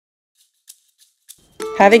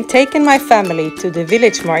Having taken my family to the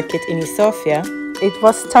village market in Sofia, it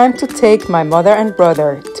was time to take my mother and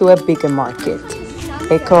brother to a bigger market,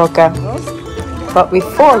 Eke Awka. But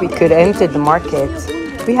before we could enter the market,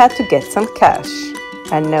 we had to get some cash.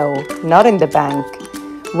 And no, not in the bank.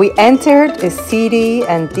 We entered a CD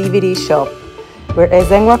and DVD shop where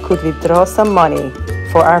Ezengwa could withdraw some money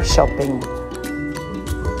for our shopping.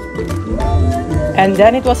 And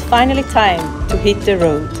then it was finally time to hit the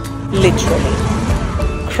road, literally.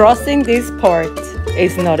 Crossing this part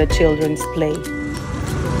is not a children's play.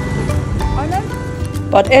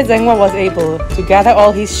 But Ezengwa was able to gather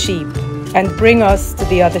all his sheep and bring us to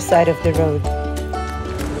the other side of the road.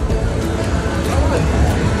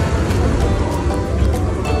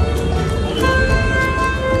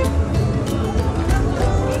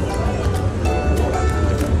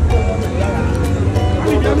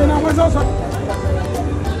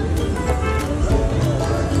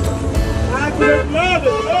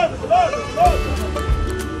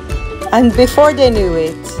 And before they knew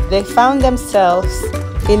it, they found themselves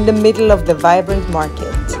in the middle of the vibrant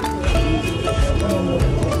market.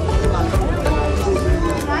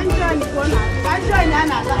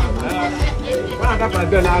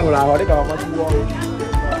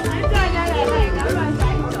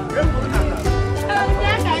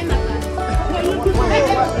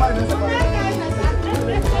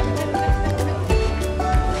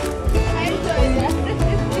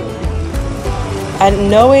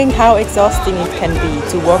 And knowing how exhausting it can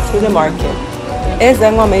be to walk through the market,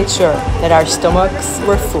 Ezengwa made sure that our stomachs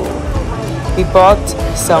were full. We bought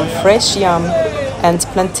some fresh yam and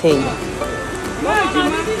plantain.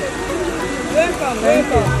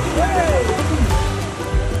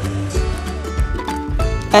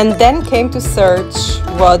 And then came to search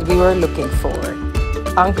what we were looking for.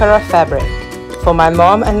 Ankara fabric for my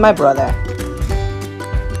mom and my brother.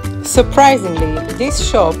 Surprisingly, this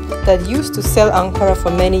shop that used to sell Ankara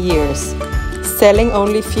for many years, selling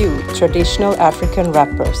only few traditional African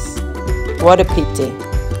wrappers. What a pity.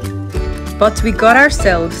 But we got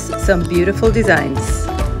ourselves some beautiful designs.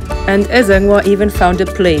 And Ezengwa even found a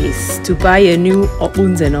place to buy a new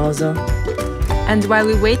Ounzenozo. And while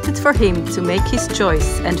we waited for him to make his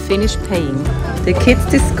choice and finish paying, the kids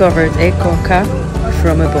discovered Eke Awka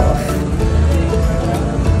from above.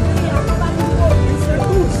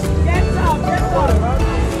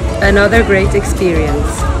 Another great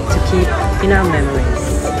experience to keep in our memories.